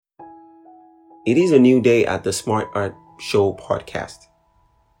It is a new day at the Smart Art Show podcast,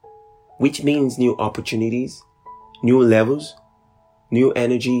 which means new opportunities, new levels, new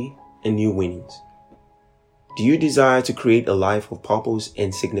energy, and new winnings. Do you desire to create a life of purpose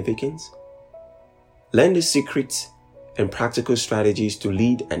and significance? Learn the secrets and practical strategies to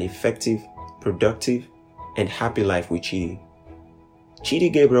lead an effective, productive, and happy life with Chidi.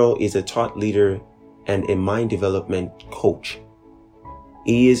 Chidi Gabriel is a thought leader and a mind development coach.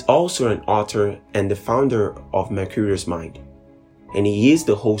 He is also an author and the founder of Mercurius Mind, and he is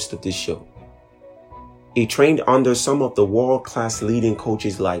the host of this show. He trained under some of the world-class leading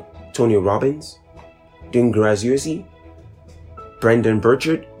coaches like Tony Robbins, Dean Graziosi, Brendan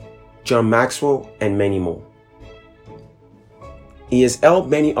Burchard, John Maxwell, and many more. He has helped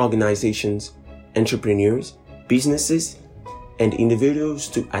many organizations, entrepreneurs, businesses, and individuals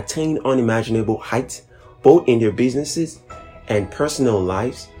to attain unimaginable heights both in their businesses and personal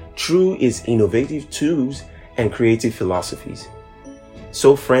lives through his innovative tools and creative philosophies.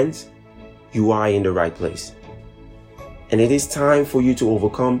 So friends, you are in the right place. And it is time for you to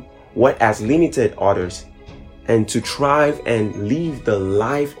overcome what has limited others and to thrive and live the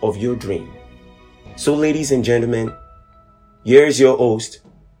life of your dream. So ladies and gentlemen, here's your host,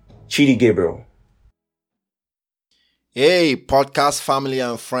 Chidi Gabriel. Hey, podcast family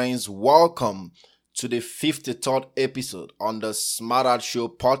and friends, welcome to the 53rd episode on the Smart Art Show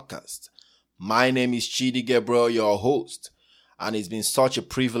podcast. My name is Chidi Gabriel, your host, and it's been such a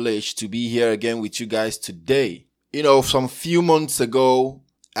privilege to be here again with you guys today. Some few months ago,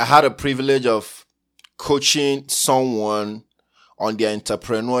 I had a privilege of coaching someone on their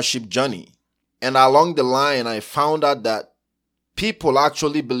entrepreneurship journey. And along the line, I found out that people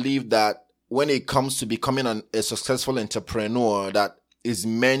actually believe that when it comes to becoming a successful entrepreneur, that is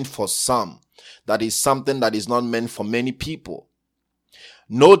meant for some. That is something that is not meant for many people.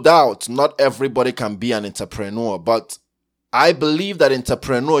 No doubt, not everybody can be an entrepreneur, but I believe that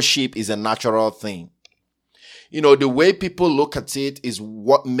entrepreneurship is a natural thing. The way people look at it is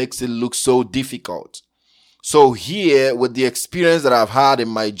what makes it look so difficult. So here, with the experience that I've had in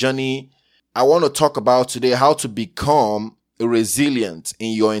my journey, I want to talk about today how to become resilient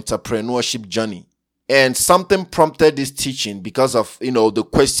in your entrepreneurship journey. And something prompted this teaching because of, the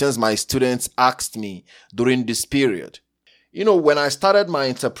questions my students asked me during this period. When I started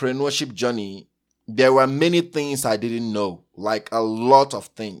my entrepreneurship journey, there were many things I didn't know, like a lot of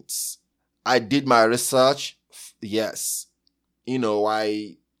things. I did my research. Yes.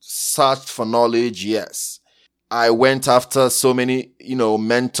 I searched for knowledge. Yes. I went after so many,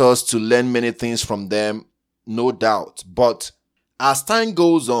 mentors to learn many things from them. No doubt. But as time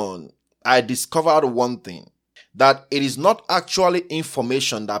goes on, I discovered one thing, that it is not actually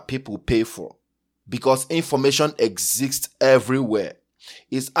information that people pay for, because information exists everywhere.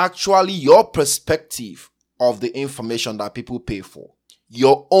 It's actually your perspective of the information that people pay for.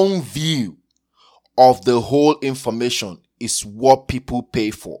 Your own view of the whole information is what people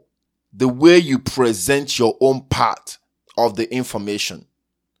pay for. The way you present your own part of the information,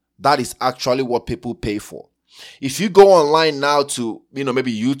 that is actually what people pay for. If you go online now to,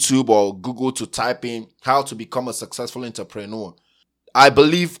 maybe YouTube or Google to type in how to become a successful entrepreneur, I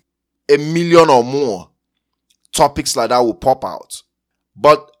believe 1 million or more topics like that will pop out.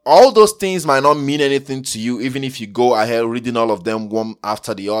 But all those things might not mean anything to you, even if you go ahead reading all of them one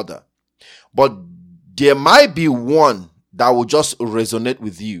after the other. But there might be one that will just resonate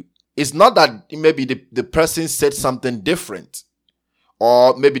with you. It's not that maybe the person said something different,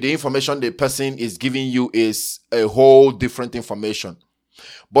 or maybe the information the person is giving you is a whole different information.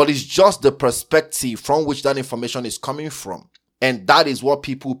 But it's just the perspective from which that information is coming from. And that is what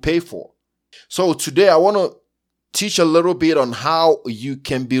people pay for. So today I want to teach a little bit on how you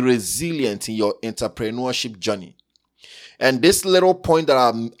can be resilient in your entrepreneurship journey. And this little point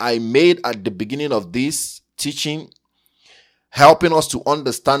that I made at the beginning of this teaching, helping us to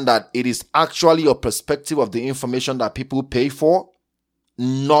understand that it is actually your perspective of the information that people pay for,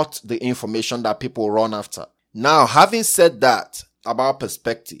 not the information that people run after. Now, having said that about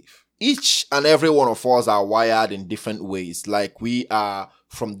perspective, each and every one of us are wired in different ways. Like we are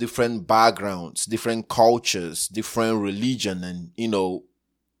from different backgrounds, different cultures, different religion, and,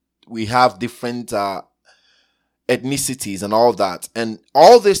 we have different ethnicities and all that. And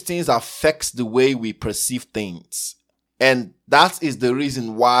all these things affects the way we perceive things. And that is the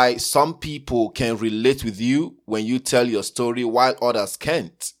reason why some people can relate with you when you tell your story while others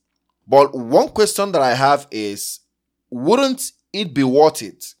can't. But one question that I have is, wouldn't it be worth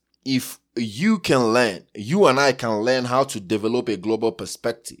it if you and I can learn how to develop a global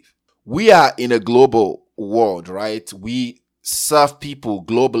perspective? We are in a global world, right? We serve people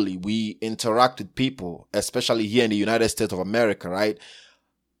globally. We interact with people, especially here in the United States of America, right?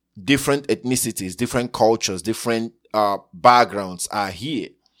 Different ethnicities, different cultures, different backgrounds are here.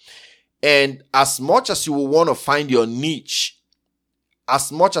 And as much as you will want to find your niche,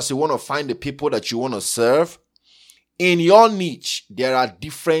 as much as you want to find the people that you want to serve, in your niche, there are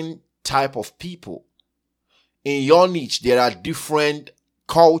different type of people. In your niche, there are different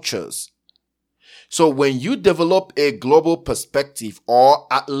cultures. So when you develop a global perspective, or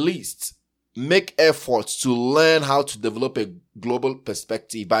at least make efforts to learn how to develop a global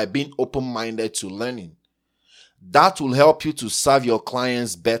perspective by being open-minded to learning, that will help you to serve your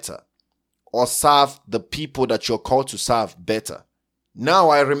clients better, or serve the people that you're called to serve better. Now,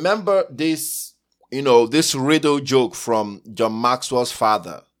 I remember this riddle joke from John Maxwell's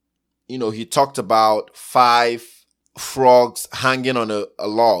father. He talked about 5 frogs hanging on a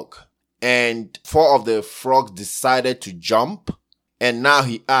log, and 4 of the frogs decided to jump. And now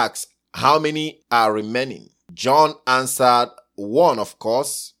he asks, how many are remaining? John answered 1, of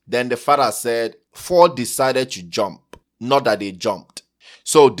course. Then the father said, 4 decided to jump, not that they jumped.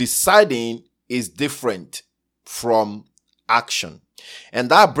 So deciding is different from action. And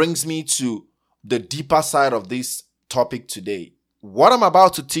that brings me to the deeper side of this topic today. What I'm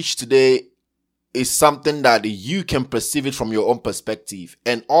about to teach today is something that you can perceive it from your own perspective.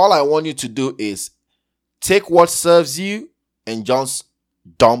 And all I want you to do is take what serves you and just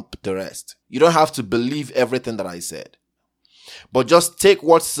dump the rest. You don't have to believe everything that I said, but just take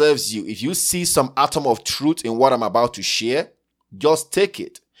what serves you. If you see some atom of truth in what I'm about to share, just take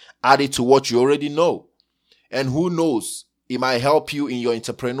it, add it to what you already know. And who knows, it might help you in your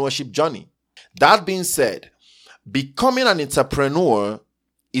entrepreneurship journey. That being said, becoming an entrepreneur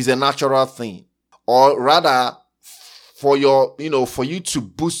is a natural thing, or rather, for you to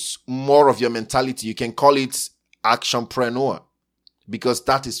boost more of your mentality, you can call it actionpreneur, because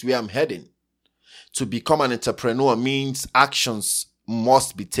that is where I'm heading. To become an entrepreneur means actions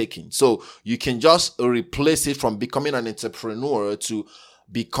must be taken. So you can just replace it from becoming an entrepreneur to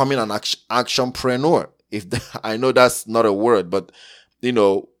becoming an actionpreneur. I know that's not a word, but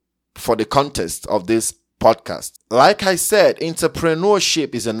for the context of this podcast. Like I said,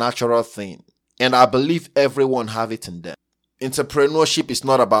 entrepreneurship is a natural thing, and I believe everyone have it in them. Entrepreneurship is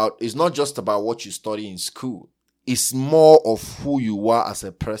not just about what you study in school. It's more of who you are as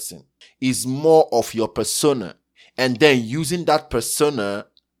a person. It's more of your persona, and then using that persona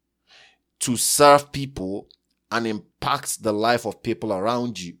to serve people and impact the life of people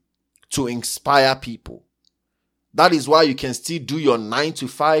around you, to inspire people. That is why you can still do your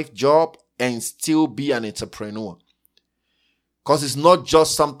 9-to-5 job and still be an entrepreneur. Because it's not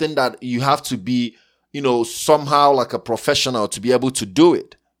just something that you have to be, somehow like a professional to be able to do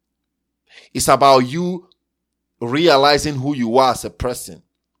it. It's about you realizing who you are as a person,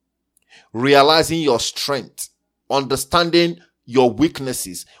 realizing your strength, understanding your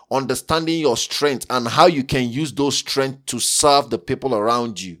weaknesses, understanding your strength, and how you can use those strengths to serve the people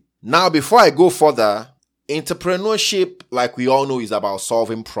around you. Now, before I go further, entrepreneurship, like we all know, is about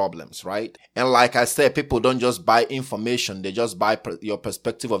solving problems, right? And like I said, people don't just buy information, they just buy your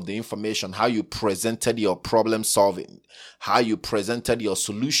perspective of the information, how you presented your problem solving, how you presented your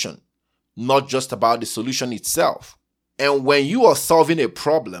solution, not just about the solution itself. And when you are solving a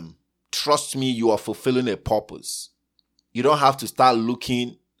problem, trust me, you are fulfilling a purpose. You don't have to start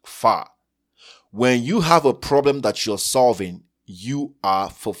looking far. When you have a problem that you're solving, you are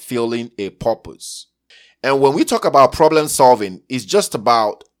fulfilling a purpose. And when we talk about problem solving, it's just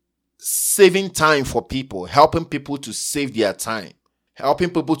about saving time for people, helping people to save their time, helping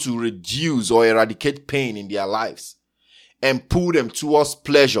people to reduce or eradicate pain in their lives, and pull them towards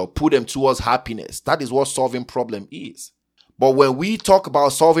pleasure, pull them towards happiness. That is what solving problem is. But when we talk about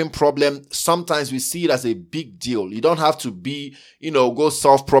solving problem, sometimes we see it as a big deal. You don't have to be, go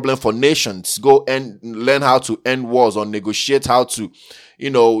solve problem for nations, go and learn how to end wars or negotiate how to,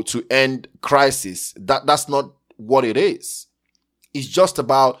 to end crisis. That's not what it is. It's just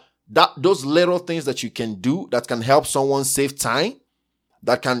about those little things that you can do that can help someone save time,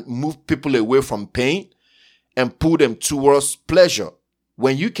 that can move people away from pain and pull them towards pleasure.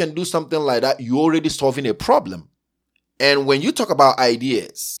 When you can do something like that, you're already solving a problem. And when you talk about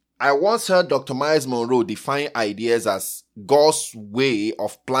ideas, I once heard Dr. Miles Monroe define ideas as God's way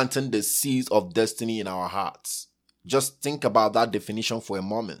of planting the seeds of destiny in our hearts. Just think about that definition for a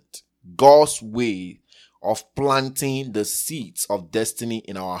moment. God's way of planting the seeds of destiny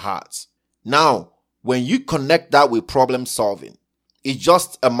in our hearts. Now, when you connect that with problem solving, it's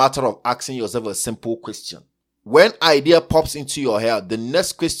just a matter of asking yourself a simple question. When idea pops into your head, the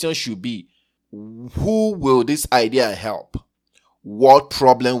next question should be, who will this idea help? What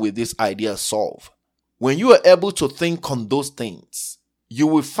problem will this idea solve? When you are able to think on those things, you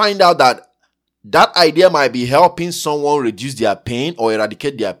will find out that that idea might be helping someone reduce their pain or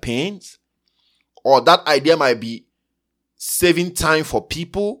eradicate their pains, or that idea might be saving time for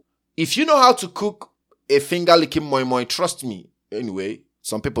people. If you know how to cook a finger-licking moi moi, trust me. Anyway,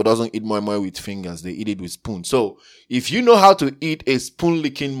 some people doesn't eat moi moi with fingers, they eat it with spoon. So if you know how to eat a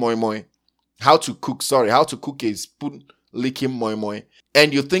spoon-licking moi moi, how to cook a spoon-licking moi moi,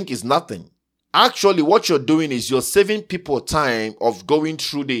 and you think it's nothing, actually what you're doing is you're saving people time of going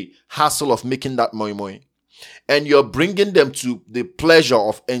through the hassle of making that moi moi, and you're bringing them to the pleasure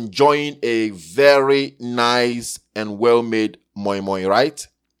of enjoying a very nice and well-made moi moi, right?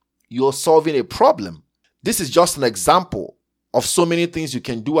 You're solving a problem. This is just an example of so many things you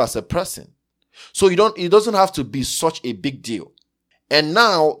can do as a person. So it doesn't have to be such a big deal. And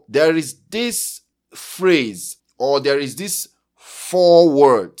now there is this phrase, or there is this 4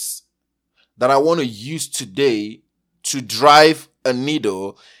 words that I want to use today to drive a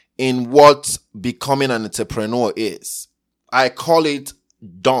needle in what becoming an entrepreneur is. I call it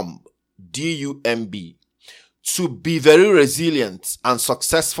DUMB, D-U-M-B. To be very resilient and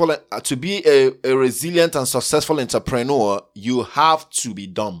successful, to be a resilient and successful entrepreneur, you have to be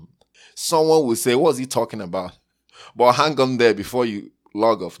dumb. Someone will say, what's he talking about? But hang on there before you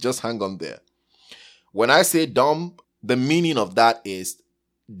log off. Just hang on there. When I say dumb, the meaning of that is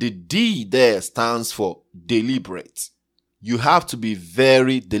the D there stands for deliberate. You have to be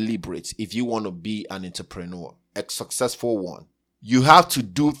very deliberate if you want to be an entrepreneur, a successful one. You have to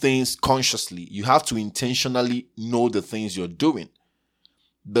do things consciously. You have to intentionally know the things you're doing.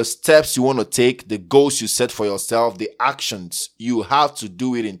 The steps you want to take, the goals you set for yourself, the actions, you have to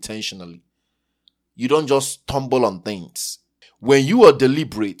do it intentionally. You don't just stumble on things. When you are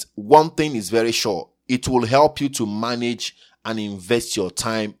deliberate, one thing is very sure. It will help you to manage and invest your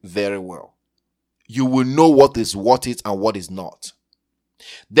time very well. You will know what is worth it and what is not.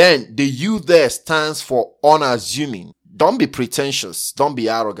 Then the U there stands for unassuming. Don't be pretentious. Don't be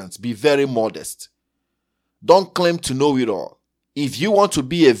arrogant. Be very modest. Don't claim to know it all. If you want to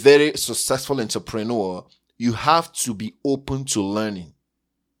be a very successful entrepreneur, you have to be open to learning.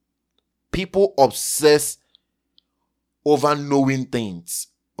 People obsess over knowing things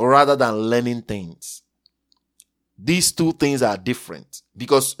rather than learning things. These two things are different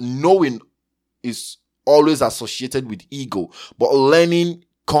because knowing is always associated with ego, but learning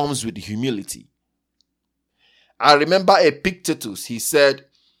comes with humility. I remember Epictetus, he said,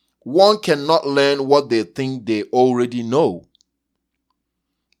 one cannot learn what they think they already know.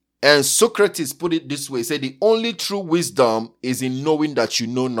 And Socrates put it this way, he said, the only true wisdom is in knowing that you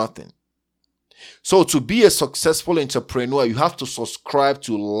know nothing. So to be a successful entrepreneur, you have to subscribe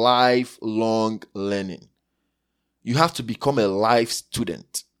to lifelong learning. You have to become a life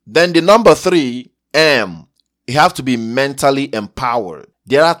student. Then the number 3, M, you have to be mentally empowered.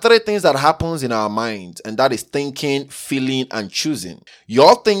 There are 3 things that happens in our minds, and that is thinking, feeling, and choosing.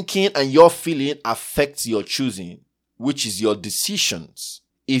 Your thinking and your feeling affects your choosing, which is your decisions.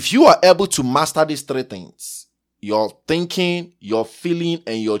 If you are able to master these 3 things, your thinking, your feeling,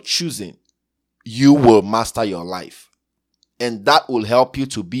 and your choosing, you will master your life. And that will help you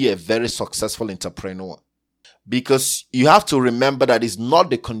to be a very successful entrepreneur. Because you have to remember that it's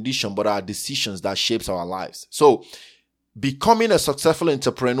not the condition, but our decisions that shapes our lives. So, becoming a successful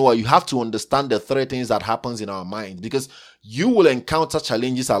entrepreneur, you have to understand the 3 things that happens in our mind, because you will encounter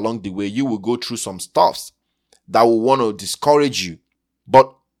challenges along the way. You will go through some stuffs that will want to discourage you.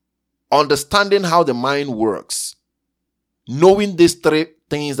 But understanding how the mind works, knowing these 3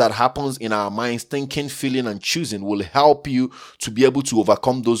 things that happens in our minds, thinking, feeling, and choosing, will help you to be able to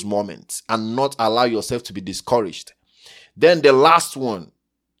overcome those moments and not allow yourself to be discouraged. Then the last one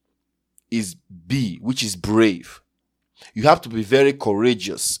is B, which is brave. You have to be very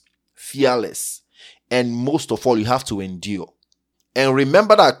courageous, fearless, and most of all, you have to endure. And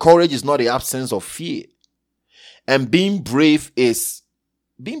remember that courage is not the absence of fear. And being brave is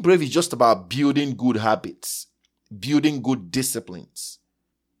just about building good habits, building good disciplines.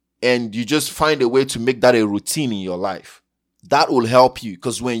 And you just find a way to make that a routine in your life. That will help you,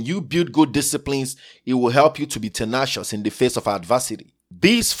 because when you build good disciplines, it will help you to be tenacious in the face of adversity.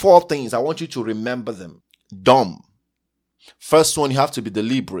 These 4 things, I want you to remember them. Dumb. First one, you have to be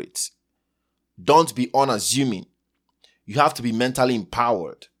deliberate. Don't be unassuming. You have to be mentally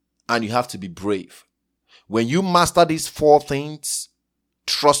empowered, and you have to be brave. When you master these 4 things,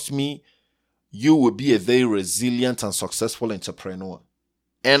 trust me, you will be a very resilient and successful entrepreneur.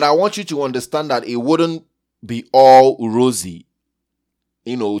 And I want you to understand that it wouldn't be all rosy,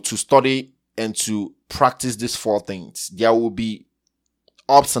 to study and to practice these 4 things. There will be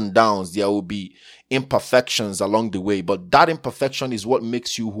ups and downs. There will be imperfections along the way, but that imperfection is what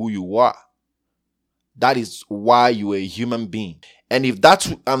makes you who you are. That is why you are a human being. And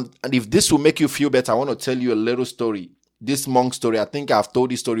if this will make you feel better, I want to tell you a little story. This monk story, I think I've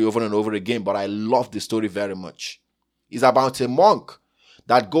told this story over and over again, but I love the story very much. It's about a monk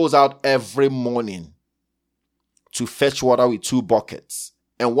that goes out every morning to fetch water with 2 buckets.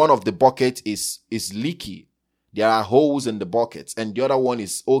 And one of the buckets is leaky. There are holes in the buckets, and the other one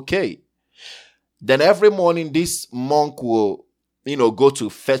is okay. Then every morning, this monk will, go to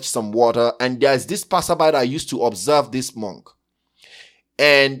fetch some water. And there's this passerby that used to observe this monk.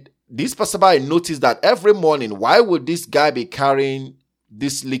 And this passerby noticed that every morning, why would this guy be carrying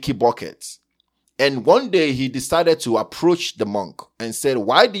this leaky bucket? And one day he decided to approach the monk and said,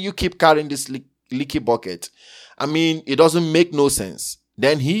 "Why do you keep carrying this leaky bucket? I mean, it doesn't make no sense."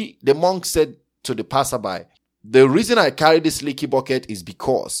 Then the monk said to the passerby, "The reason I carry this leaky bucket is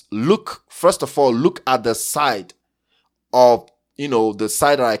because first of all, look at the side of, the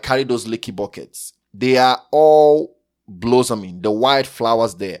side that I carry those leaky buckets. They are all blossoming, the white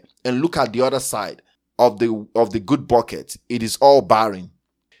flowers there. And look at the other side of the good bucket. It is all barren."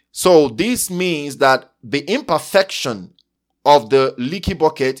 So this means that the imperfection of the leaky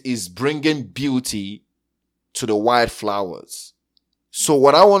bucket is bringing beauty to the white flowers. So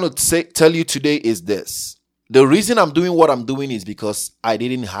what I want to tell you today is this. The reason I'm doing what I'm doing is because I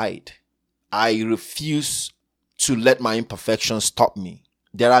didn't hide. I refuse to let my imperfections stop me.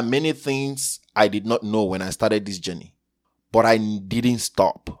 There are many things I did not know when I started this journey, but I didn't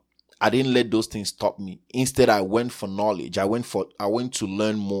stop. I didn't let those things stop me. Instead, I went for knowledge. I went to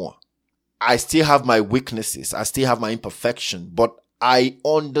learn more. I still have my weaknesses. I still have my imperfection, but I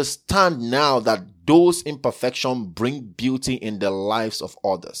understand now that those imperfections bring beauty in the lives of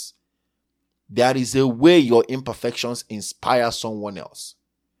others. There is a way your imperfections inspire someone else.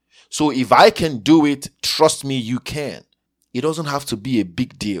 So if I can do it, trust me, you can. It doesn't have to be a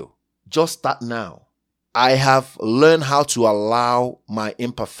big deal. Just start now. I have learned how to allow my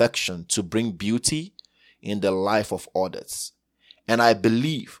imperfection to bring beauty in the life of others. And I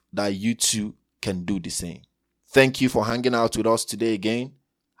believe that you too can do the same. Thank you for hanging out with us today again.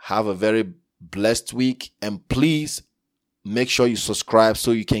 Have a very blessed week. And please make sure you subscribe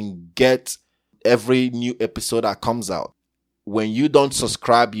so you can get every new episode that comes out. When you don't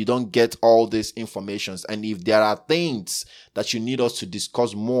subscribe, you don't get all these informations. And if there are things that you need us to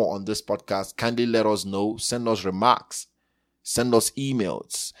discuss more on this podcast, kindly let us know. Send us remarks. Send us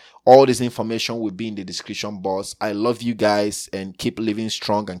emails. All this information will be in the description box. I love you guys, and keep living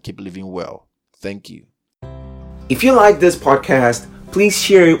strong and keep living well. Thank you. If you like this podcast, please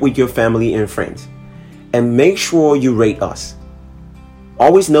share it with your family and friends. And make sure you rate us.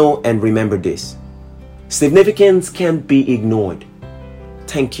 Always know and remember this. Significance can't be ignored.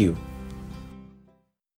 Thank you.